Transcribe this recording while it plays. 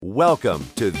Welcome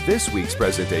to this week's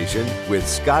presentation with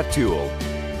Scott Toole.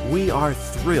 We are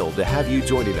thrilled to have you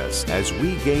joining us as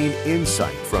we gain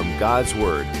insight from God's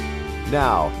Word.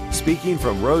 Now, speaking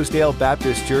from Rosedale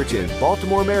Baptist Church in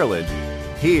Baltimore, Maryland,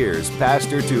 here's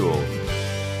Pastor Toole.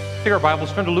 Take our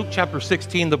Bibles, turn to Luke chapter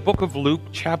 16, the book of Luke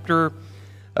chapter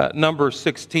number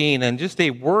 16. And just a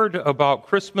word about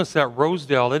Christmas at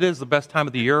Rosedale. It is the best time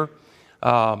of the year.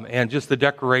 And just the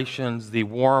decorations, the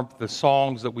warmth, the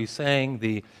songs that we sang,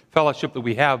 the fellowship that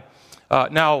we have.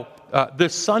 Now,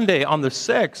 this Sunday on the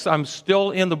 6th, I'm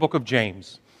still in the book of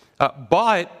James.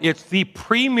 But it's the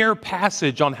premier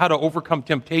passage on how to overcome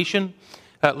temptation.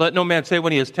 Let no man say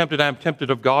when he is tempted, I am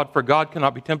tempted of God, for God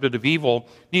cannot be tempted of evil,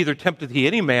 neither tempteth he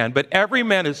any man. But every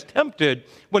man is tempted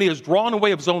when he is drawn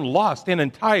away of his own lust and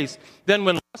enticed. Then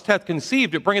when lust hath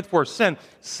conceived, it bringeth forth sin.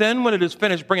 Sin, when it is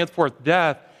finished, bringeth forth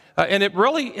death. And it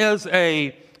really is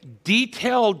a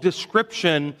detailed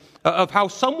description of how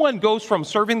someone goes from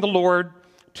serving the Lord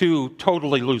to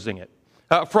totally losing it.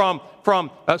 From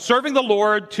serving the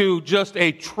Lord to just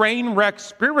a train wreck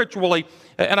spiritually.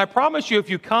 And I promise you, if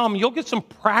you come, you'll get some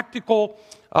practical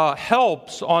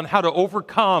helps on how to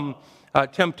overcome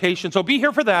temptation. So be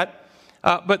here for that.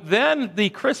 But then the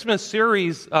Christmas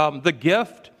series, The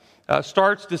Gift,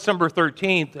 starts December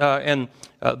 13th, and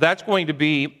that's going to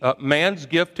be man's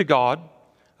gift to God,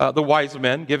 the wise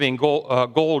men giving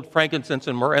gold, frankincense,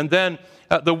 and myrrh. And then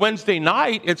the Wednesday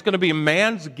night, it's going to be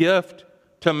man's gift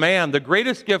to man. The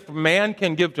greatest gift man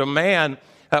can give to man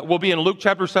will be in Luke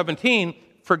chapter 17,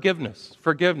 forgiveness.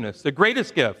 Forgiveness, the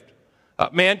greatest gift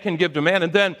man can give to man.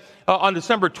 And then on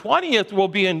December 20th, we'll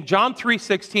be in John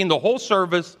 3:16, the whole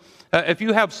service. If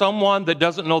you have someone that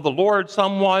doesn't know the Lord,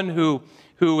 someone who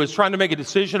is trying to make a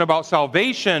decision about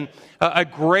salvation, a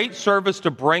great service to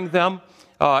bring them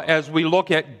as we look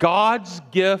at God's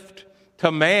gift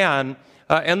to man.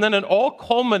 And then it all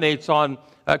culminates on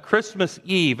Christmas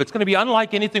Eve. It's going to be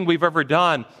unlike anything we've ever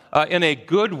done in a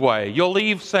good way. You'll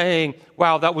leave saying,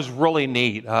 wow, that was really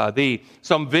neat.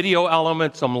 Some video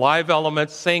elements, some live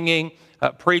elements, singing,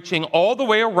 preaching, all the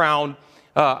way around.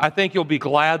 I think you'll be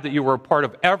glad that you were a part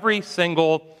of every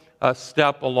single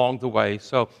step along the way.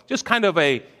 So just kind of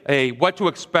a what to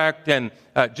expect, and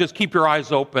just keep your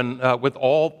eyes open with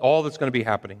all that's going to be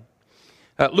happening.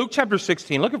 Luke chapter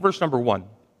 16, look at verse number 1.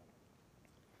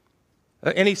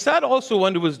 And he said also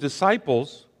unto his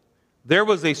disciples, there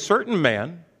was a certain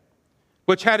man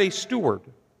which had a steward,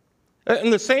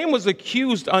 and the same was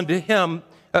accused unto him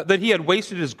that he had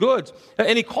wasted his goods.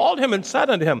 And he called him and said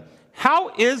unto him, how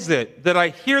is it that I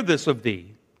hear this of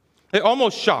thee?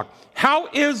 Almost shocked. How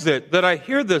is it that I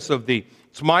hear this of thee?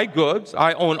 It's my goods.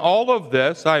 I own all of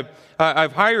this.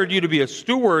 I've hired you to be a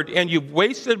steward, and you've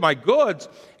wasted my goods.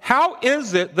 How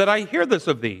is it that I hear this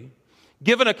of thee?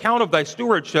 Give an account of thy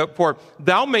stewardship, for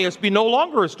thou mayest be no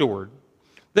longer a steward.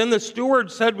 Then the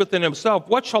steward said within himself,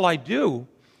 what shall I do?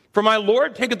 For my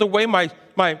Lord taketh away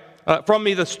from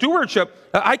me the stewardship.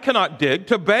 I cannot dig.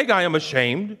 To beg I am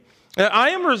ashamed. I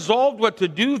am resolved what to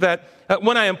do, that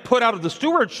when I am put out of the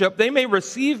stewardship, they may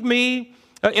receive me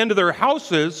into their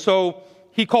houses. So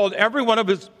he called every one of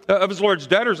his Lord's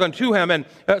debtors unto him, and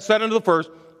said unto the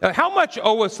first, how much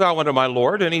owest thou unto my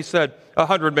Lord? And he said,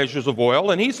 100 measures of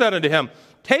oil. And he said unto him,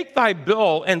 take thy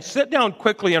bill and sit down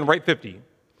quickly and write 50.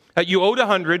 You owed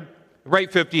 100,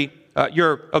 write 50,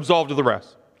 you're absolved of the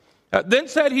rest. Then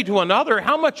said he to another,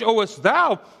 how much owest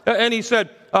thou? And he said,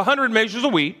 100 measures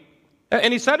of wheat.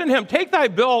 And he said unto him, take thy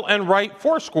bill and write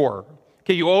 80.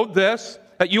 Okay, you owed this,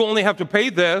 you only have to pay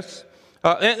this.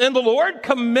 And the Lord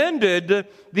commended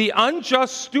the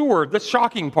unjust steward, the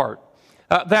shocking part,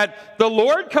 that the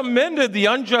Lord commended the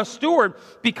unjust steward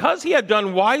because he had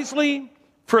done wisely,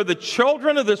 for the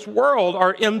children of this world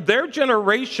are in their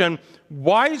generation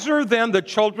wiser than the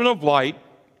children of light.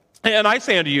 And I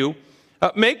say unto you,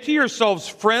 make to yourselves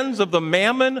friends of the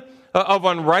mammon of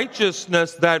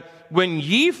unrighteousness, that when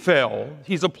ye fail,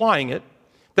 he's applying it,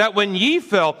 that when ye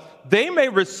fail, they may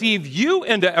receive you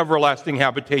into everlasting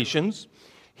habitations.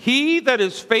 He that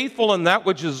is faithful in that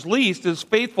which is least is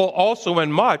faithful also in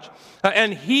much.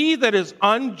 And he that is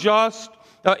unjust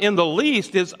in the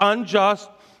least is unjust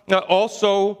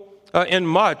also in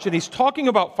much. And he's talking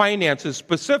about finances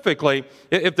specifically.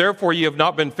 If therefore ye have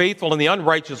not been faithful in the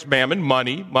unrighteous mammon,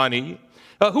 money,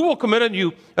 who will commit unto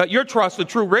you your trust to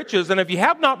true riches? And if you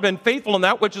have not been faithful in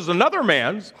that which is another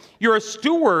man's, you're a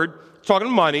steward, talking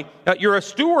to money, you're a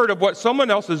steward of what someone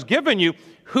else has given you.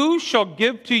 Who shall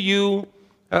give to you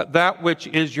that which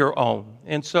is your own?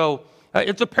 And so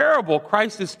it's a parable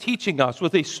Christ is teaching us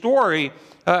with a story,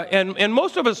 and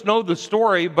most of us know the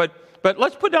story, but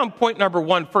let's put down point number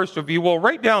 1 first. If you will,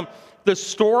 write down the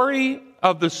story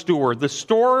of the steward. The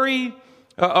story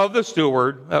of the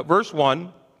steward, verse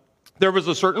 1, there was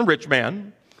a certain rich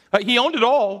man. He owned it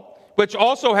all, which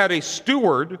also had a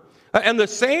steward, and the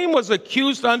same was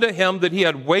accused unto him that he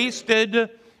had wasted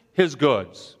his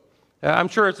goods. I'm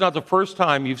sure it's not the first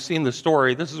time you've seen the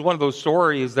story. This is one of those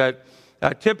stories that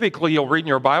typically you'll read in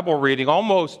your Bible reading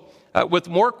almost with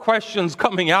more questions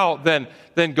coming out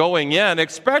than going in,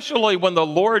 especially when the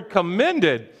Lord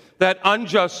commended that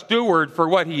unjust steward for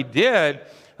what he did.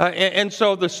 And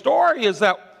so the story is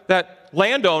that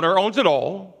landowner owns it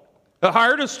all,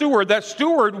 hired a steward. That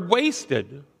steward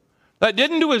wasted,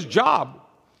 didn't do his job.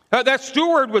 That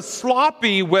steward was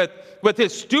sloppy with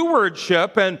his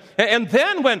stewardship, and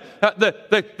then when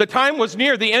the time was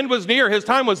near, the end was near, his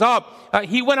time was up,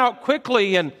 he went out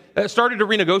quickly and started to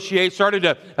renegotiate, started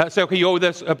to say, okay, you owe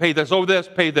this, pay this,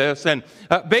 pay this, and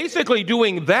basically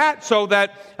doing that so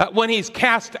that when he's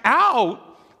cast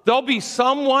out, there'll be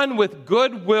someone with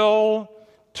goodwill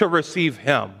to receive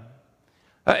him.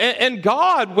 And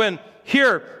God, when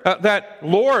here that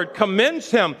Lord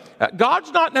commends him,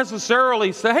 God's not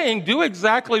necessarily saying do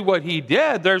exactly what he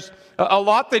did. There's a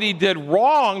lot that he did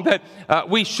wrong that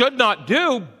we should not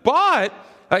do, but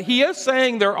he is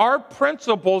saying there are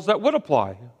principles that would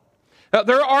apply.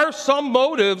 There are some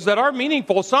motives that are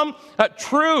meaningful, some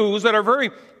truths that are very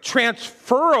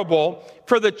transferable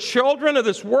for the children of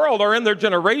this world or in their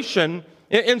generation,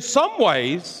 in some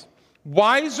ways,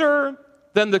 wiser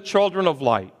than the children of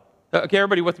light. Okay,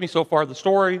 everybody with me so far? The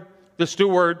story, the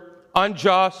steward,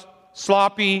 unjust,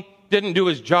 sloppy, didn't do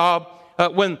his job.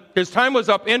 When his time was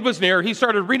up, end was near, he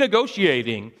started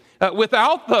renegotiating.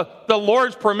 Without the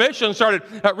Lord's permission, started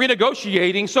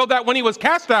renegotiating so that when he was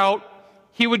cast out,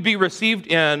 he would be received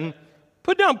in.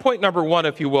 Put down point number 1,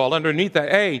 if you will, underneath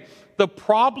that. A, the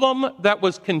problem that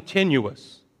was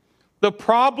continuous. The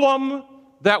problem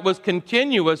that was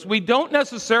continuous. We don't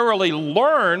necessarily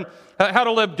learn how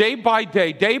to live day by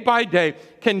day,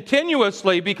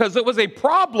 continuously, because it was a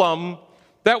problem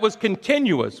that was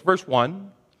continuous. Verse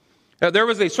 1, there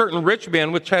was a certain rich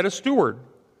man which had a steward.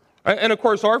 And of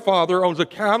course, our Father owns a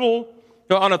cattle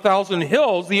on 1,000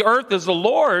 hills. The earth is the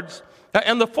Lord's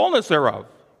and the fullness thereof.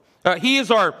 He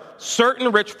is our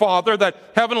certain rich Father, that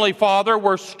Heavenly Father.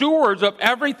 We're stewards of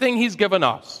everything He's given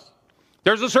us.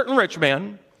 There's a certain rich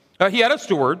man. He had a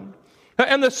steward.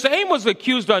 And the same was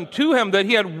accused unto him that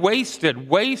he had wasted.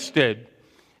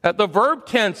 The verb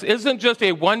tense isn't just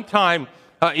a one-time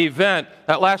event.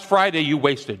 Last Friday you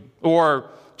wasted. Or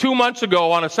 2 months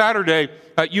ago on a Saturday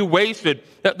you wasted.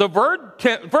 The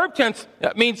verb tense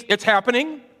means it's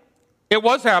happening. It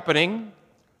was happening.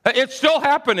 It's still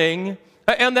happening.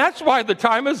 And that's why the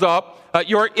time is up.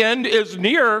 Your end is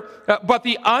near. But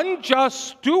the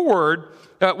unjust steward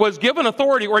was given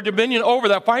authority or dominion over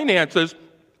that finances,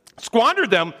 squandered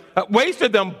them,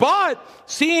 wasted them, but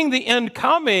seeing the end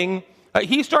coming,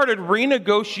 he started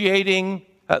renegotiating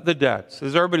the debts.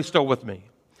 Is everybody still with me?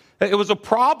 It was a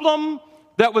problem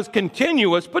that was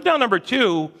continuous. Put down number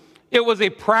 2, it was a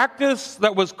practice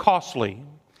that was costly.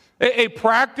 A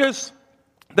practice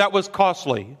that was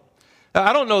costly.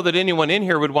 I don't know that anyone in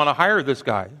here would want to hire this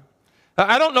guy.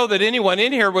 I don't know that anyone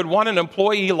in here would want an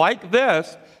employee like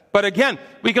this, but again,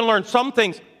 we can learn some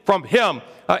things from him.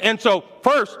 And so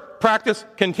first, practice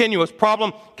continuous,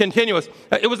 problem continuous.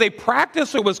 It was a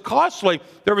practice that was costly.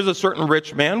 There was a certain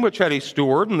rich man which had a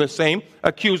steward, and the same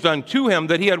accused unto him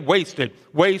that he had wasted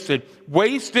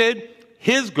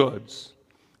his goods.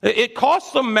 It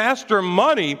cost the master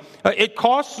money. It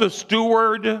cost the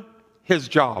steward his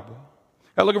job.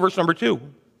 Now look at verse number 2.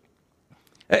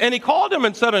 And he called him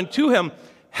and said unto him,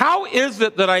 how is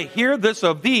it that I hear this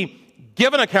of thee?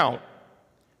 Give an account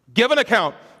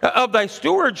of thy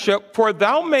stewardship, for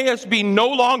thou mayest be no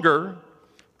longer,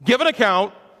 give an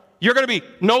account, you're going to be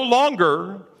no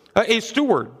longer a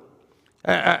steward.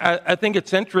 I think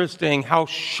it's interesting how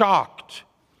shocked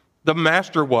the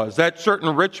master was, that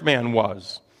certain rich man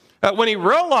was. When he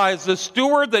realized the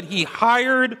steward that he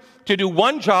hired to do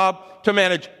one job, to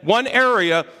manage one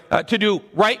area, to do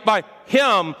right by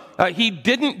him, he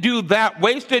didn't do that,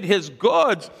 wasted his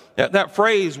goods. That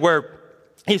phrase where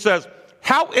he says,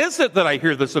 how is it that I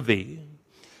hear this of thee?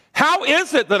 How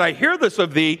is it that I hear this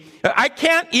of thee? I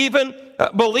can't even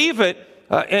believe it.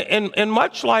 And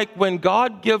much like when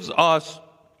God gives us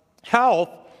health,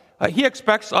 He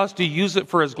expects us to use it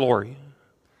for His glory.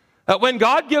 When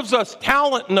God gives us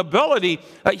talent and ability,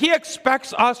 He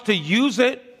expects us to use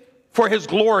it for His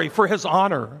glory, for His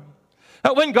honor.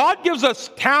 When God gives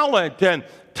us talent and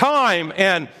time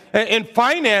and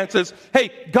finances,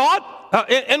 hey, God,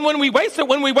 and when we waste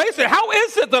it, how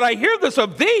is it that I hear this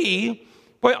of thee?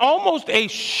 But almost a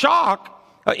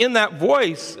shock in that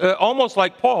voice, almost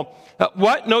like Paul.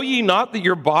 What? Know ye not that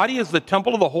your body is the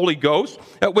temple of the Holy Ghost,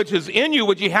 which is in you,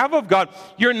 which ye have of God?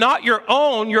 You're not your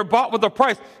own, you're bought with a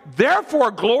price.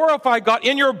 Therefore glorify God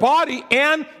in your body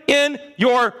and in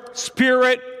your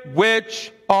spirit,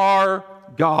 which are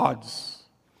God's.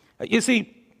 You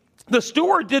see, the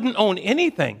steward didn't own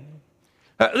anything.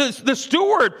 The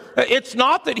steward, it's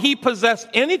not that he possessed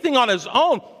anything on his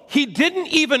own. He didn't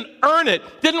even earn it,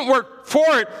 didn't work for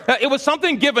it. It was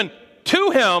something given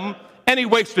to him, and he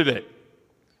wasted it.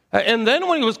 And then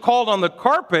when he was called on the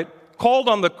carpet,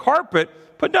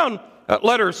 put down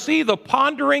letter C, the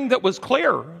pondering that was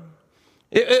clear.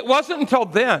 It wasn't until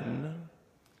then,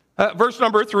 verse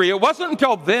number 3, it wasn't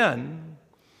until then,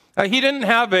 he didn't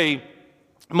have a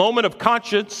moment of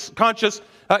conscious,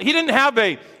 he didn't have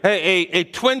a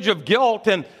twinge of guilt,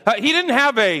 and he didn't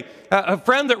have a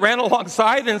friend that ran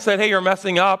alongside and said, hey, you're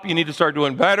messing up, you need to start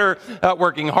doing better,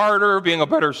 working harder, being a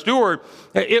better steward.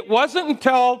 It wasn't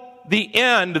until the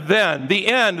end then,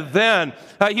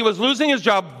 he was losing his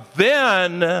job,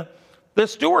 then the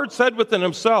steward said within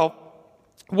himself,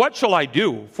 what shall I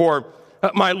do? For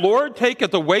my Lord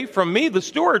taketh away from me the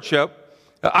stewardship.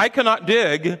 I cannot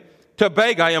dig, to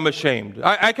beg I am ashamed.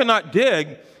 I cannot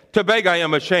dig, to beg I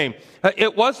am ashamed.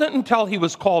 It wasn't until he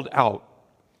was called out.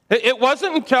 It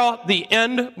wasn't until the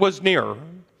end was near.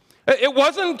 It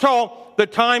wasn't until the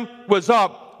time was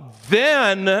up.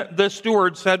 Then the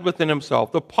steward said within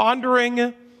himself, the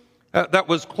pondering that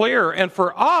was clear. And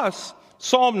for us,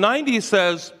 Psalm 90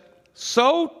 says,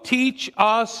 so teach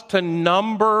us to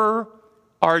number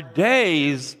our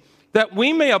days that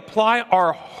we may apply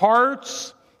our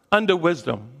hearts unto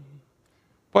wisdom.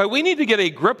 Boy, we need to get a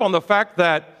grip on the fact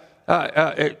that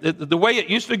the way it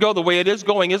used to go, the way it is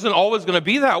going, isn't always going to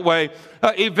be that way.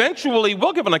 Eventually,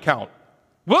 we'll give an account.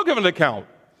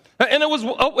 And it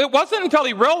wasn't until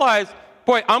he realized,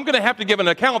 boy, I'm going to have to give an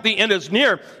account. The end is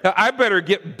near. I better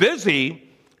get busy.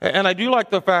 And I do like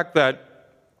the fact that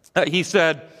he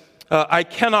said, I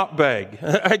cannot beg.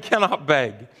 I cannot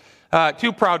beg.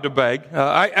 Too proud to beg.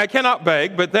 I cannot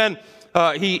beg. But then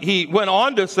he went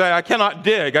on to say, I cannot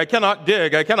dig. I cannot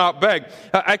dig. I cannot beg.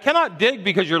 I cannot dig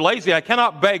because you're lazy. I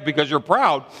cannot beg because you're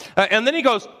proud. And then he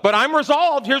goes, but I'm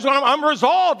resolved. Here's what I'm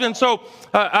resolved. And so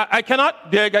I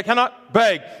cannot dig. I cannot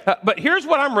beg. But here's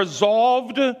what I'm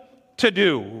resolved to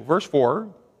do. Verse 4.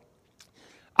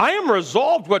 I am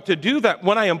resolved what to do, that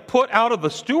when I am put out of the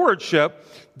stewardship,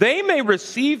 they may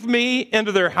receive me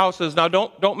into their houses. Now,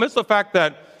 don't miss the fact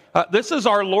that this is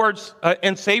our Lord's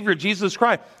and Savior, Jesus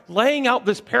Christ, laying out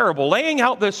this parable, laying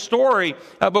out this story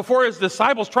before his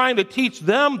disciples, trying to teach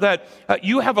them that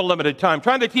you have a limited time,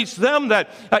 trying to teach them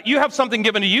that you have something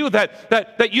given to you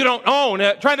that you don't own,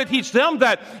 trying to teach them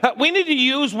that we need to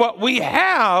use what we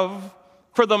have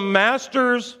for the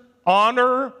Master's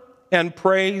honor and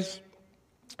praise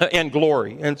and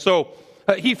glory. And so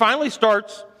he finally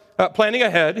starts planning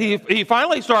ahead. He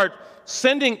finally starts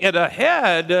sending it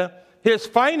ahead, his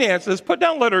finances. Put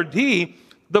down letter D,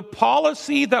 the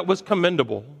policy that was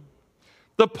commendable.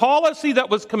 The policy that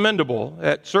was commendable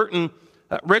at certain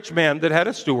rich man that had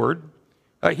a steward.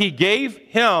 He gave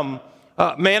him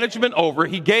management over.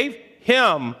 He gave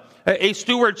him a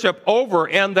stewardship over,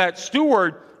 and that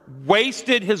steward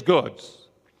wasted his goods.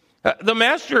 The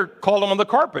master called him on the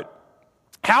carpet.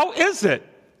 How is it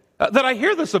that I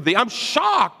hear this of thee? I'm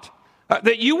shocked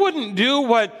that you wouldn't do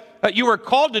what you were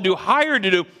called to do, hired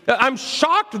to do. I'm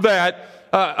shocked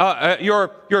that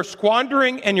you're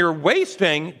squandering and you're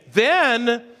wasting.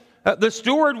 Then the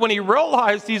steward, when he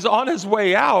realized he's on his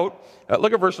way out,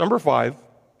 look at verse number 5.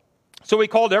 So he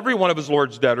called every one of his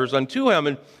Lord's debtors unto him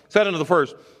and said unto the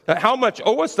first, how much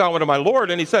owest thou unto my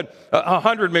Lord? And he said,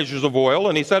 100 measures of oil.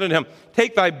 And he said unto him,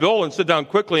 take thy bill and sit down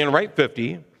quickly and write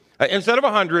 50. Instead of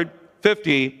 100,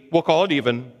 50, we'll call it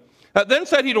even. Then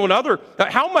said he to another,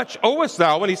 how much owest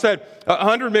thou? And he said,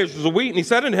 100 measures of wheat. And he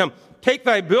said unto him, take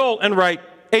thy bill and write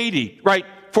 80, write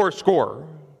 80.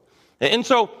 And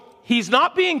so he's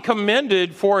not being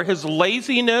commended for his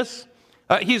laziness.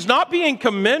 He's not being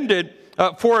commended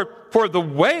for the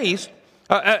waste.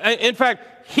 In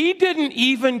fact, he didn't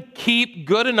even keep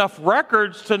good enough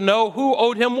records to know who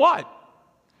owed him what.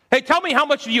 Hey, tell me, how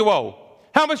much do you owe?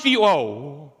 How much do you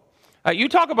owe? You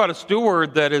talk about a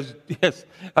steward that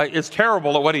is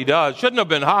terrible at what he does, shouldn't have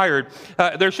been hired.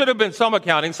 There should have been some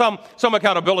accounting, some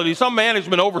accountability, some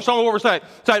management over, some oversight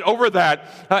over that.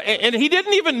 And he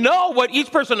didn't even know what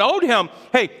each person owed him.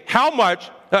 Hey, how much?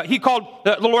 He called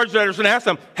the Lord's debtors and asked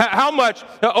them, how much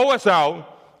owest thou?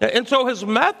 And so his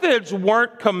methods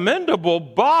weren't commendable,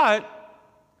 but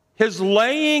his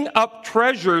laying up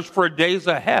treasures for days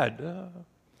ahead.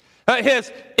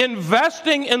 His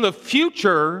investing in the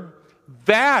future,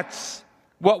 that's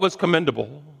what was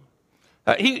commendable.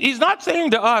 He's not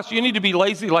saying to us, you need to be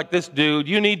lazy like this dude.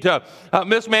 You need to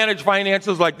mismanage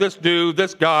finances like this dude,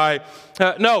 this guy.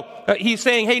 No, he's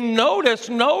saying, hey,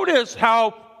 notice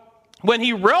how when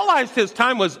he realized his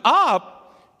time was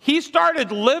up, he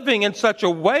started living in such a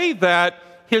way that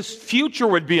his future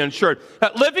would be insured.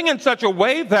 Living in such a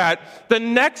way that the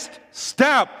next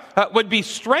step would be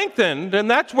strengthened. And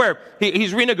that's where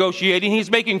he's renegotiating.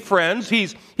 He's making friends.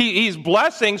 He's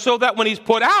blessing so that when he's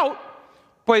put out,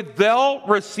 boy, they'll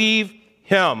receive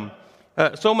him.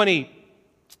 So many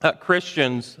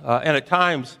Christians, and at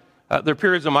times, there are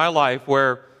periods in my life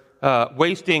where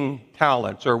wasting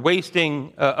talents or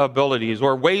wasting abilities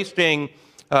or wasting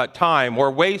time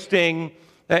or wasting,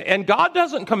 and God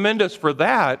doesn't commend us for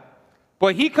that,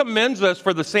 but he commends us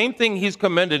for the same thing he's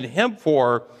commended him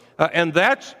for, and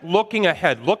that's looking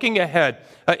ahead,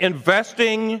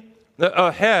 investing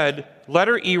ahead.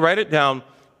 Letter E, write it down.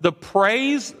 The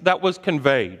praise that was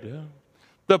conveyed.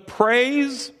 The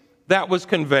praise that was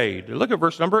conveyed. Look at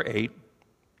verse number 8.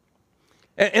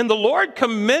 And the Lord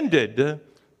commended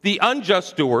the unjust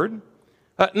steward,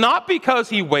 not because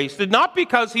he wasted, not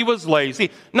because he was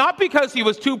lazy, not because he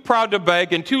was too proud to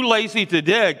beg and too lazy to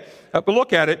dig. But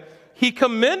look at it. He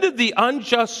commended the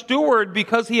unjust steward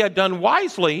because he had done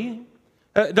wisely.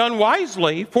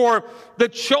 For the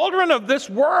children of this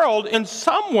world, in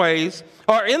some ways,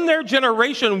 are in their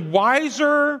generation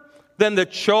wiser than the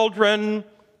children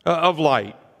of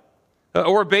light.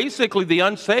 Or basically the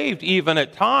unsaved, even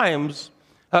at times,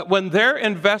 when they're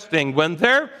investing, when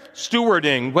they're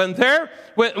stewarding,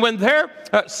 when they're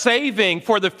saving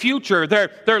for the future,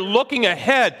 they're looking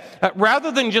ahead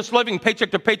rather than just living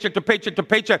paycheck to paycheck to paycheck to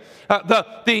paycheck.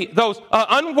 Those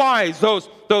unwise, those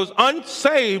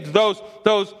unsaved,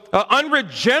 those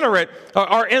unregenerate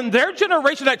are in their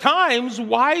generation at times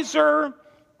wiser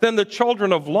than the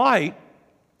children of light.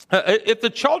 If the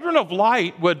children of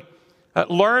light would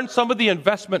learn some of the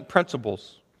investment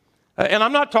principles, and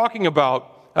I'm not talking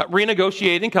about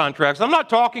renegotiating contracts. I'm not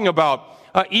talking about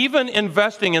even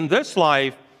investing in this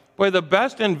life, where the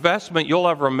best investment you'll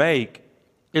ever make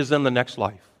is in the next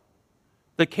life.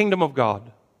 The kingdom of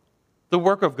God, the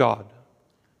work of God,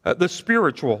 the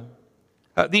spiritual,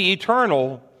 the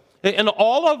eternal, and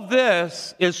all of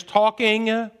this is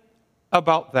talking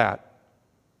about that.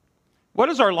 What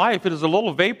is our life? It is a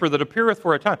little vapor that appeareth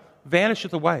for a time,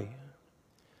 vanisheth away.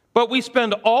 But we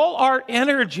spend all our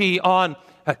energy on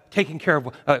taking care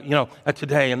of,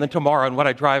 today and then tomorrow and what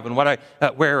I drive and what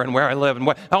I wear and where I live and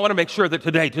what I want to make sure that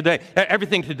today,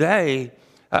 everything today.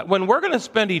 When we're going to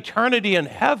spend eternity in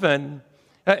heaven,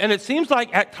 and it seems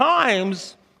like at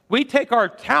times we take our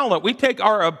talent, we take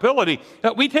our ability,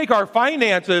 we take our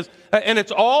finances, and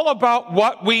it's all about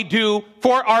what we do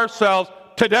for ourselves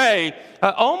today,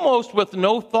 almost with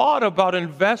no thought about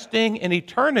investing in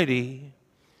eternity,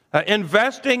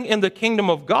 investing in the kingdom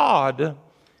of God,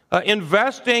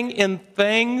 investing in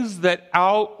things that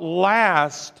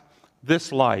outlast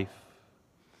this life.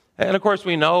 And of course,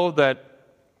 we know that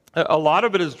a lot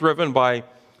of it is driven by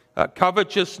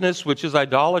covetousness, which is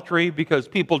idolatry, because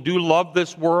people do love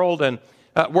this world, and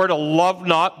we're to love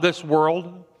not this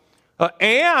world.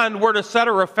 And we're to set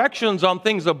our affections on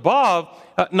things above,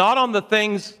 not on the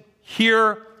things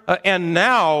here and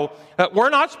now. We're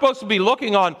not supposed to be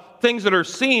looking on things that are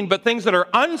seen, but things that are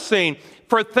unseen.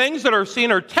 For things that are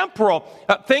seen are temporal.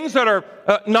 Things that are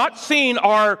not seen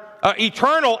are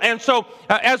eternal. And so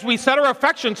as we set our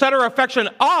affection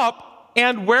up,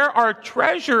 and where our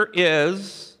treasure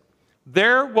is,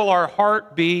 there will our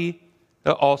heart be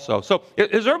also. So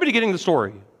is everybody getting the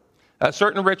story? A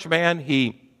certain rich man,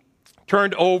 he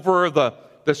turned over the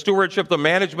stewardship, the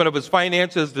management of his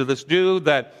finances to this dude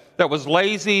that was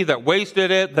lazy, that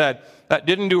wasted it, that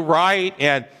didn't do right,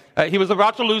 and he was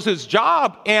about to lose his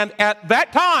job. And at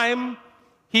that time,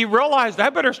 he realized, I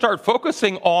better start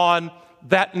focusing on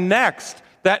that next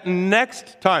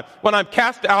time. When I'm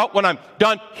cast out, when I'm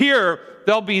done here,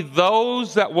 there'll be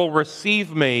those that will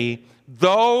receive me,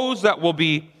 those that will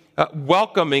be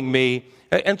welcoming me.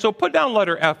 And so put down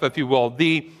letter F, if you will,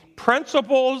 the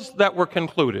principles that were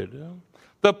concluded.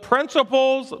 The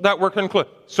principles that were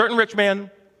concluded. Certain rich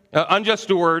man, unjust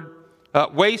steward,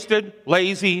 wasted,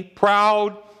 lazy,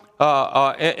 proud,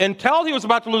 until he was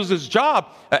about to lose his job.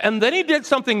 And then he did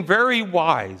something very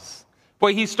wise.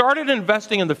 Boy, he started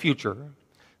investing in the future.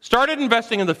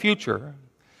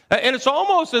 And it's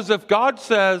almost as if God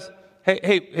says,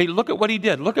 hey, look at what he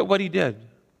did. Look at what he did.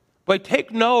 But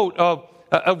take note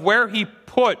of where he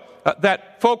put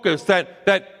that focus,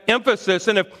 that emphasis.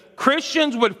 And if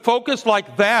Christians would focus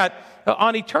like that,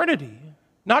 on eternity,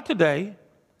 not today,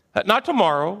 not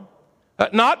tomorrow,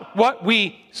 not what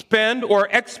we spend or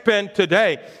expend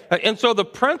today. And so the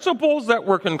principles that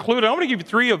were concluded, I'm going to give you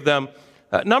three of them.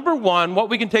 Number one, what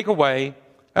we can take away,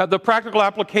 the practical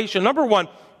application. Number one,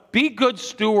 be good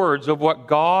stewards of what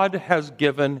God has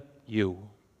given you.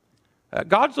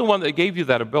 God's the one that gave you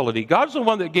that ability. God's the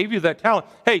one that gave you that talent.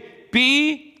 Hey,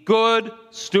 be good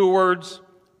stewards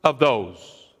of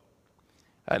those.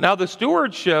 Now, the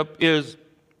stewardship is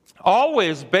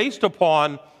always based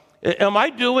upon, am I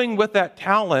doing with that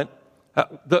talent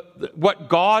the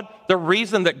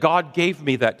reason that God gave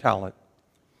me that talent?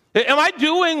 Am I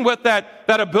doing with that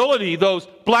ability, those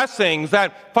blessings,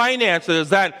 that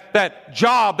finances, that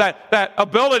job, that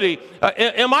ability,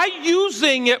 am I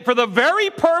using it for the very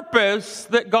purpose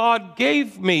that God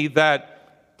gave me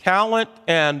that talent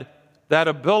and that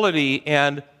ability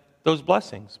and those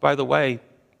blessings? By the way,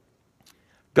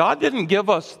 God didn't give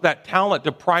us that talent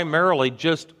to primarily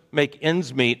just make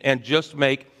ends meet and just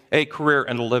make a career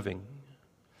and a living.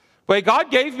 But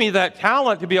God gave me that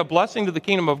talent to be a blessing to the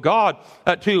kingdom of God,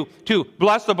 to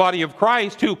bless the body of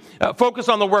Christ, to focus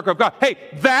on the work of God. Hey,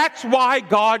 that's why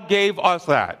God gave us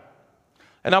that.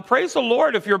 And now praise the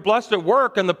Lord if you're blessed at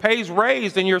work and the pay's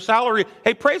raised and your salary.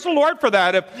 Hey, praise the Lord for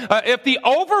that. If the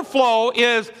overflow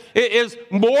is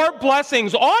more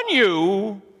blessings on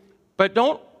you, but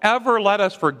don't ever let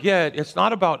us forget it's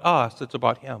not about us, it's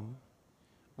about Him.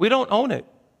 We don't own it.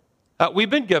 We've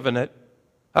been given it.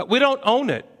 We don't own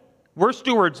it. We're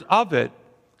stewards of it,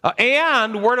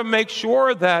 and we're to make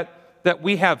sure that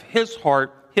we have His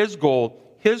heart, His goal,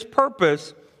 His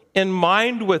purpose in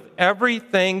mind with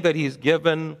everything that He's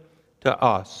given to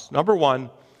us. Number one,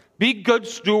 be good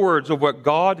stewards of what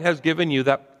God has given you,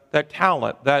 that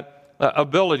talent, that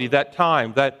ability, that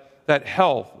time, that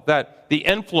health, that the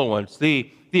influence,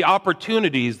 the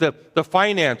opportunities, the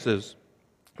finances.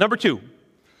 Number two,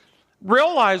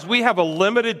 realize we have a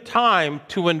limited time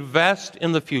to invest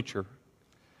in the future.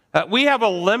 We have a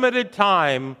limited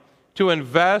time to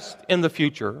invest in the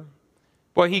future.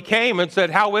 Boy, He came and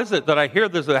said, how is it that I hear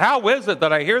this? How is it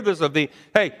that I hear this of thee?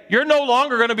 Hey, you're no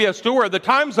longer going to be a steward. The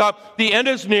time's up. The end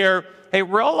is near. Hey,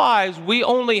 realize we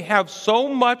only have so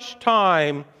much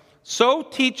time. So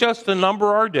teach us to number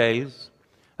our days.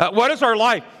 What is our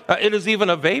life? It is even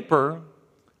a vapor.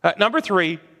 Number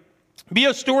three, be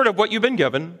a steward of what you've been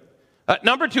given.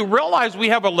 Number two, realize we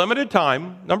have a limited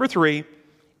time. Number three,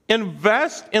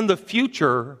 invest in the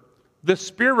future, the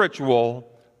spiritual,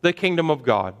 the kingdom of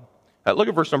God. Look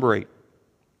at verse number 8.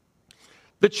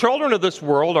 The children of this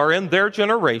world are in their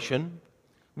generation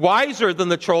wiser than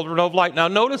the children of light. Now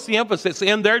notice the emphasis,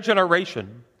 in their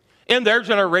generation. In their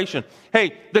generation.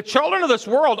 Hey, the children of this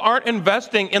world aren't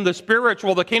investing in the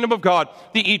spiritual, the kingdom of God,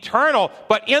 the eternal,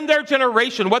 but in their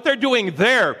generation, what they're doing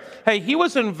there. Hey, He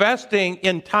was investing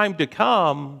in time to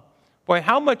come. Boy,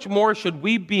 how much more should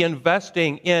we be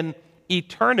investing in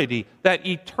eternity, that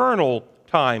eternal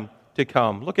time to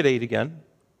come? Look at 8 again.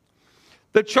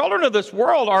 The children of this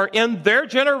world are in their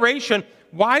generation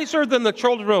wiser than the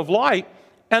children of light.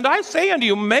 And I say unto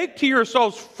you, make to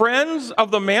yourselves friends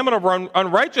of the mammon of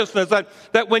unrighteousness,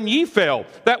 that when ye fail,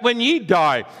 that when ye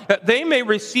die, that they may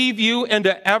receive you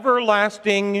into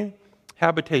everlasting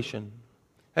habitation.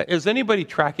 Is anybody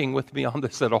tracking with me on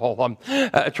this at all? I'm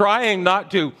trying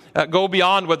not to go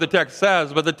beyond what the text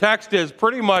says, but the text is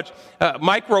pretty much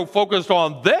micro-focused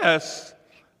on this.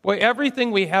 Boy,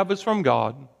 everything we have is from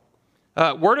God.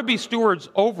 We're to be stewards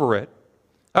over it.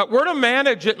 We're to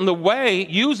manage it in the way,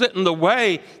 use it in the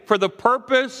way for the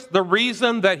purpose, the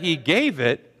reason that He gave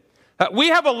it. We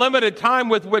have a limited time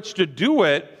with which to do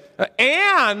it,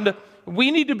 and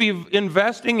we need to be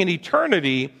investing in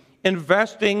eternity,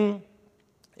 investing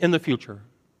in the future.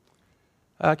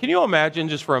 Can you imagine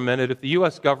just for a minute if the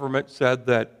U.S. government said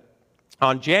that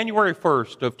on January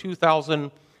 1st of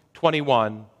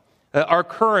 2021, our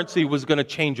currency was going to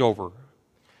change over?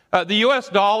 The U.S.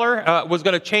 dollar was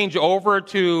going to change over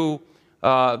to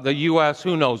the U.S.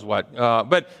 who knows what,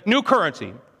 but new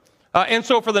currency. And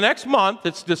so for the next month,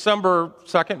 it's December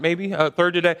 2nd, maybe,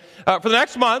 3rd today. For the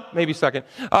next month, maybe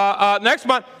 2nd, next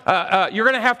month, you're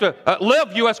going to have to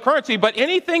live U.S. currency, but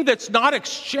anything that's not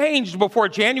exchanged before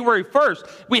January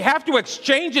 1st, we have to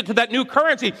exchange it to that new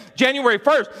currency January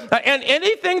 1st. And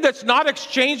anything that's not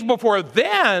exchanged before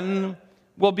then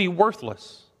will be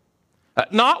worthless.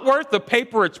 Not worth the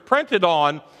paper it's printed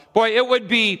on. Boy, it would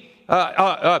be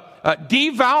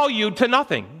devalued to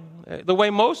nothing. The way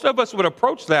most of us would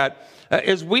approach that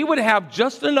is we would have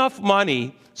just enough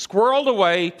money squirreled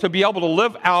away to be able to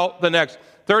live out the next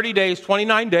 30 days,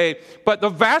 29 days. But the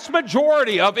vast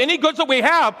majority of any goods that we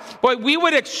have, but we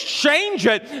would exchange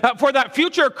it for that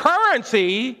future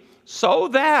currency so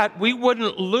that we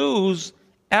wouldn't lose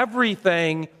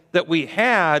everything that we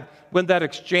had when that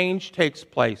exchange takes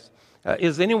place.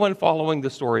 Is anyone following the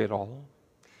story at all?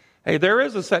 Hey, there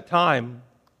is a set time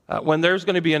when there's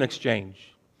going to be an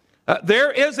exchange.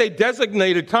 There is a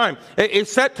designated time, a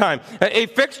set time, a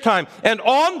fixed time. And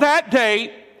on that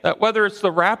day, whether it's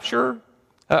the rapture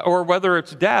or whether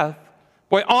it's death,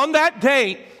 boy, on that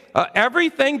day,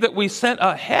 everything that we sent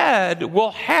ahead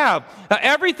will have.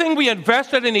 Everything we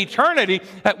invested in eternity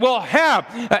will have.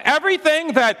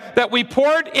 Everything that we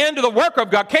poured into the work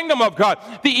of God, kingdom of God,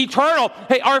 the eternal,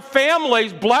 hey, our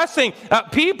families, blessing,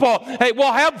 people, hey,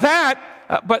 we'll have that.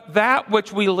 But that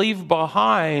which we leave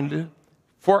behind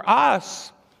for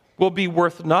us will be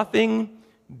worth nothing,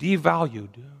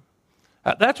 devalued.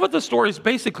 That's what the story is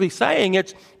basically saying.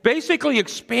 It's basically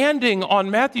expanding on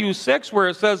Matthew 6, where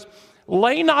it says,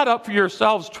 lay not up for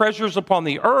yourselves treasures upon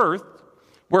the earth,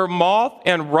 where moth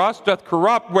and rust doth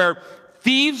corrupt, where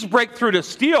thieves break through to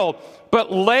steal,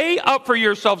 but lay up for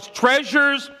yourselves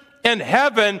treasures in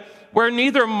heaven, where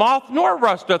neither moth nor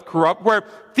rust doth corrupt, where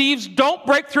thieves don't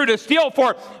break through to steal.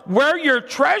 For where your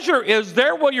treasure is,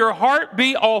 there will your heart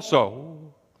be also.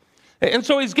 And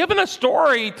so he's given a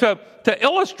story to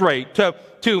illustrate, to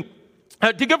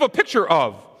give a picture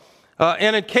of.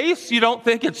 And in case you don't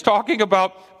think it's talking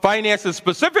about finances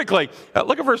specifically,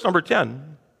 look at verse number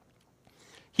 10.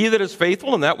 He that is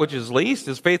faithful in that which is least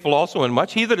is faithful also in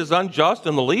much. He that is unjust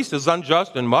in the least is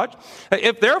unjust in much.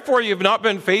 If therefore you have not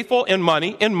been faithful in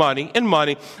money, in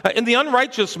the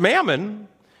unrighteous mammon,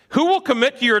 who will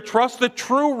commit to your trust the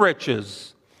true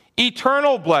riches,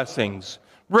 eternal blessings,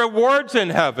 rewards in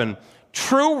heaven,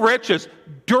 true riches,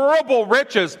 durable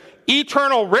riches,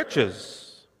 eternal riches?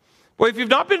 Well, if you've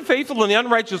not been faithful in the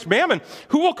unrighteous mammon,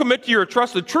 who will commit to your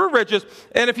trust the true riches?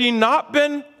 And if you've not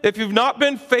been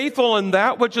faithful in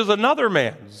that which is another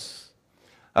man's,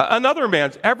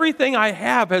 everything I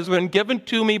have has been given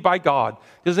to me by God.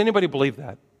 Does anybody believe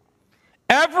that?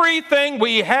 Everything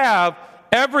we have,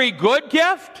 every good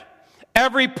gift,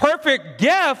 every perfect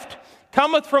gift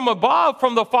cometh from above,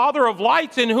 from the Father of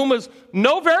lights, in whom is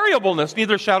no variableness,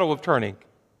 neither shadow of turning.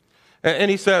 And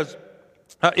he says,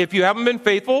 if you haven't been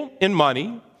faithful in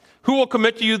money, who will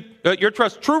commit to you your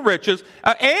trust true riches?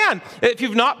 And if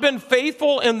you've not been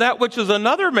faithful in that which is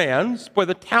another man's, boy,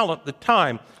 the talent, the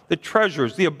time, the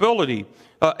treasures, the ability,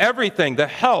 everything, the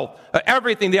health,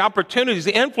 everything, the opportunities,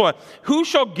 the influence, who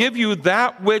shall give you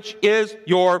that which is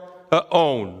your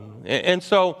own? And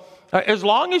so, as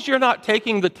long as you're not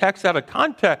taking the text out of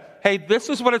context, hey, this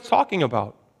is what it's talking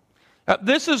about.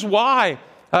 This is why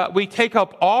we take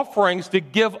up offerings, to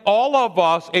give all of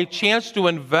us a chance to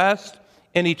invest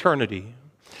in eternity.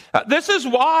 This is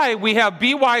why we have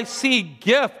BYC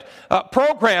gift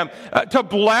program to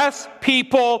bless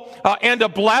people and to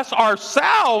bless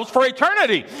ourselves for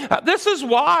eternity. This is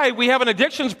why we have an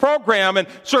addictions program and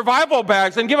survival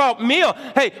bags and give out meal.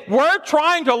 Hey, we're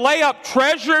trying to lay up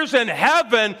treasures in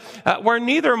heaven where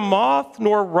neither moth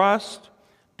nor rust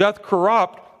doth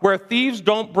corrupt, where thieves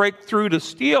don't break through to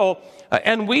steal.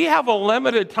 And we have a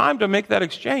limited time to make that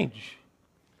exchange.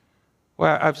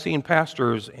 Well, I've seen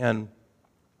pastors and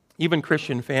even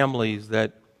Christian families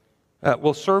that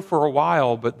will serve for a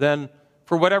while, but then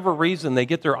for whatever reason, they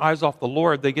get their eyes off the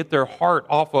Lord. They get their heart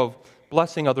off of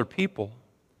blessing other people.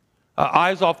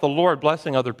 Eyes off the Lord,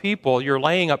 blessing other people. You're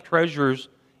laying up treasures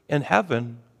in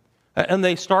heaven. And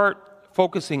they start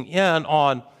focusing in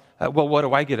on, well, what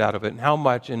do I get out of it, and how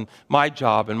much, and my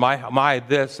job, and my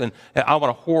this, and I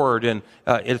want to hoard, and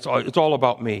it's all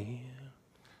about me.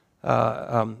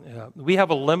 We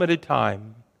have a limited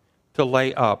time to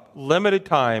lay up, limited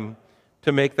time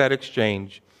to make that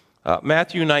exchange.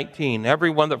 Matthew 19,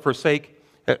 everyone that forsake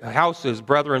houses,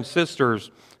 brethren,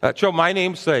 sisters, shall my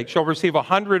name's sake, shall receive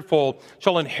 100-fold,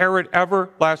 shall inherit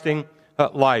everlasting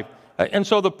life. And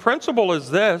so the principle is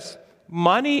this: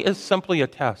 money is simply a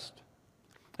test.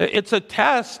 It's a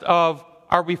test of,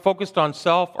 are we focused on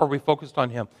self or are we focused on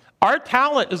Him? Our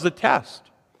talent is a test.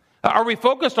 Are we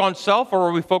focused on self or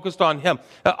are we focused on Him?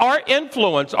 Our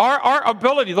influence, our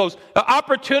ability, those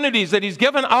opportunities that He's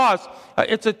given us,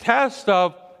 it's a test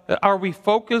of, are we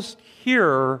focused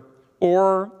here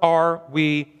or are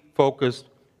we focused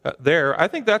there? I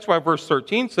think that's why verse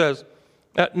 13 says,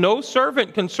 no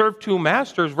servant can serve two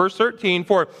masters. Verse 13,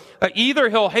 for either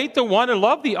he'll hate the one and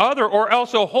love the other, or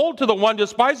else he'll hold to the one,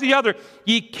 despise the other.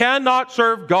 Ye cannot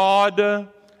serve God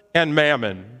and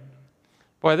mammon.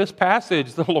 Boy, this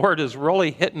passage, the Lord is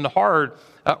really hitting hard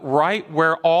right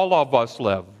where all of us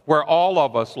live,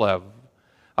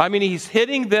 I mean, he's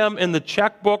hitting them in the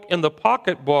checkbook, in the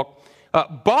pocketbook,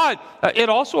 but it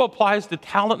also applies to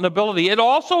talent and ability. It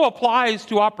also applies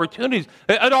to opportunities.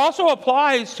 It also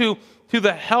applies to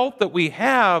the health that we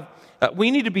have.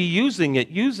 We need to be using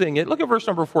it. Look at verse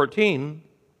number 14.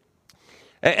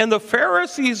 And the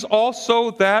Pharisees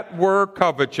also that were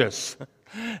covetous.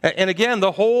 And again,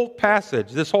 this whole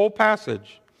passage.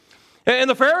 And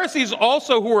the Pharisees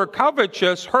also who were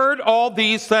covetous heard all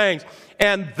these things,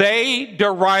 and they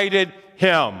derided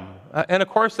him. And of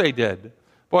course they did.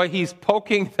 Boy, he's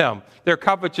poking them, their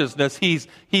covetousness. He's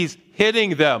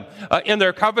hitting them in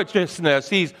their covetousness.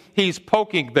 He's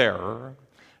poking there.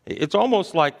 It's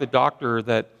almost like the doctor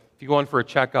that if you go in for a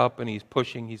checkup and he's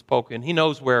pushing, he's poking, he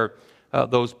knows where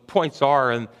those points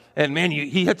are, and man,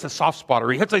 he hits a soft spot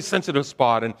or he hits a sensitive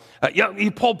spot, and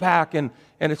you pull back, and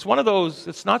it's one of those.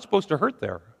 It's not supposed to hurt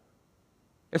there.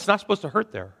 It's not supposed to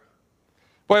hurt there.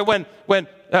 Boy, when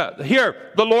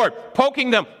here the Lord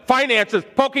poking them finances.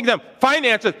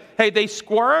 Hey, they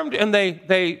squirmed and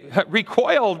they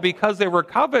recoiled because they were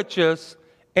covetous,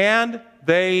 and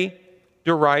they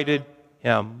derided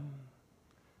him.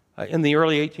 In the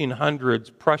early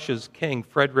 1800s, Prussia's king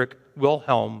Frederick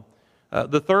Wilhelm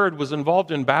III was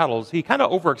involved in battles. He kind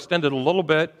of overextended a little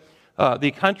bit.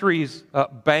 The country's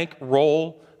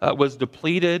bankroll was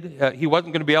depleted. He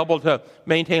wasn't going to be able to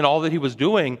maintain all that he was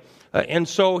doing. And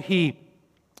so he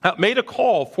made a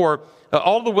call for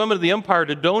all the women of the empire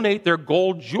to donate their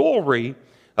gold jewelry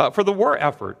for the war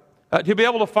effort, to be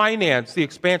able to finance the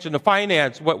expansion, to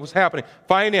finance what was happening,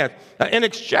 In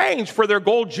exchange for their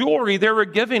gold jewelry, they were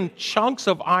given chunks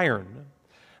of iron.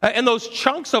 And those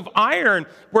chunks of iron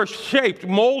were shaped,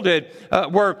 molded,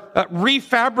 were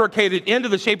refabricated into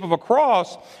the shape of a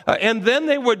cross. And then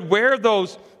they would wear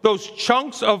those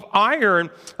chunks of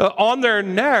iron on their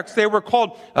necks. They were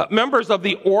called members of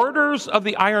the Orders of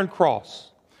the Iron Cross.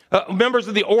 Members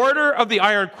of the Order of the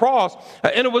Iron Cross.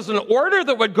 And it was an order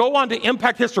that would go on to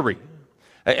impact history.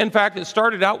 In fact, it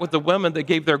started out with the women that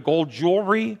gave their gold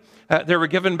jewelry. They were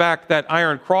given back that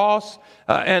iron cross.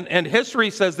 And history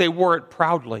says they wore it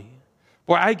proudly.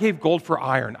 Boy, I gave gold for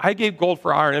iron.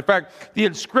 In fact, the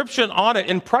inscription on it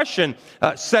in Prussian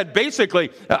said basically,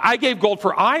 I gave gold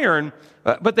for iron,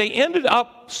 but they ended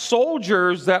up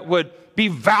soldiers that would be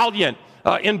valiant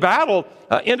in battle,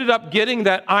 ended up getting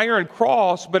that iron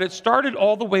cross, but it started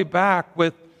all the way back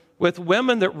with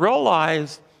women that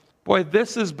realized, boy,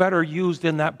 this is better used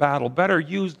in that battle, better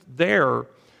used there.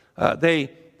 They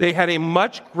had a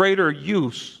much greater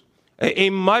use,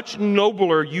 a much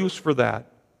nobler use for that.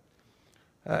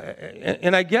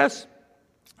 And I guess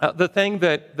the thing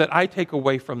that I take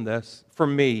away from this, for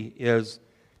me, is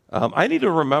I need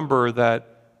to remember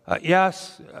that,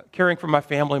 yes, caring for my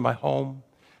family, my home,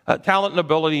 talent and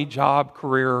ability, job,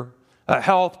 career,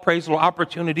 health, praise the Lord,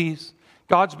 opportunities.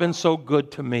 God's been so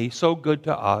good to me, so good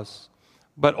to us.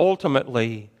 But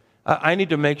ultimately, I need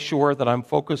to make sure that I'm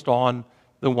focused on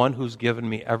the one who's given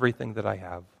me everything that I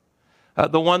have.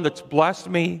 The one that's blessed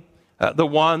me, the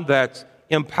one that's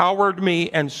empowered me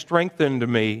and strengthened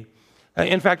me.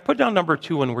 In fact, put down number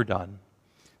 2 and we're done.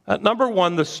 Number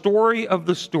 1, the story of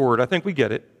the steward. I think we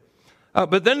get it.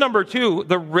 But then number 2,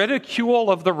 the ridicule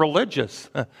of the religious.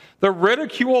 The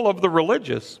ridicule of the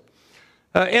religious.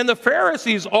 And the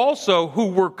Pharisees also, who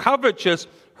were covetous,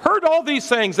 heard all these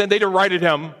things, and they derided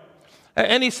him.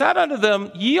 And he said unto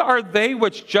them, Ye are they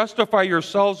which justify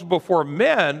yourselves before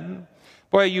men.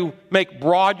 Boy, you make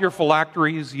broad your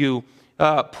phylacteries, you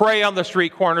pray on the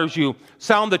street corners, you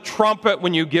sound the trumpet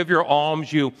when you give your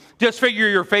alms, you disfigure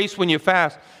your face when you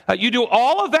fast. You do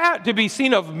all of that to be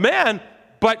seen of men,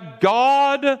 but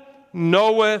God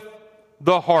knoweth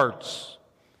the hearts.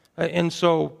 And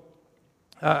so,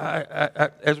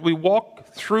 as we walk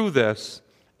through this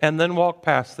and then walk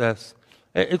past this,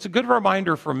 it's a good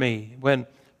reminder for me when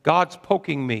God's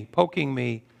poking me, poking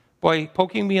me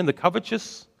in the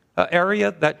covetous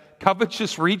area, that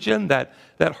covetous region, that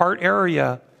heart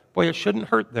area. Boy, it shouldn't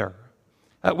hurt there.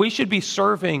 We should be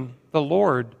serving the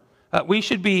Lord. We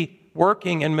should be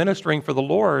working and ministering for the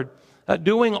Lord,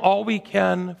 doing all we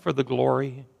can for the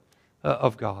glory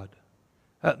of God.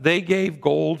 They gave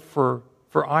gold for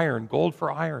iron,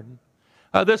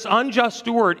 This unjust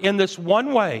steward in this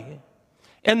one way,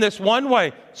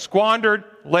 squandered,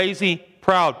 lazy,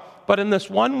 proud, but in this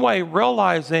one way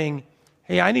realizing,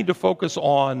 hey, I need to focus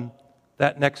on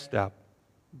that next step,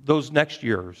 those next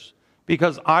years,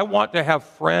 because I want to have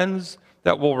friends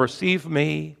that will receive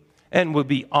me and would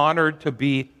be honored to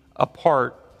be a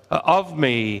part of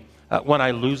me when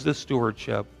I lose this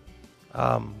stewardship.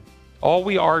 All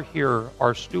we are here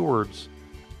are stewards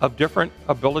of different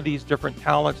abilities, different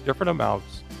talents, different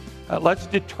amounts. let's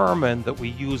determine that we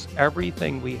use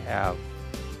everything we have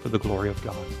for the glory of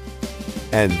God.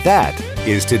 And that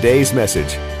is today's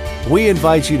message. We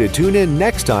invite you to tune in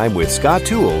next time with Scott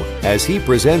Toole as he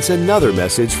presents another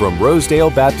message from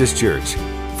Rosedale Baptist Church.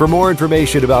 For more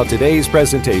information about today's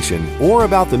presentation or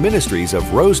about the ministries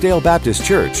of Rosedale Baptist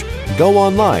Church, go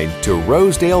online to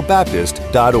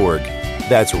rosedalebaptist.org.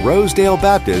 That's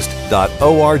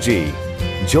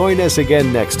rosedalebaptist.org. Join us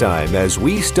again next time as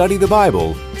we study the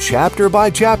Bible chapter by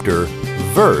chapter,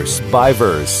 verse by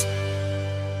verse.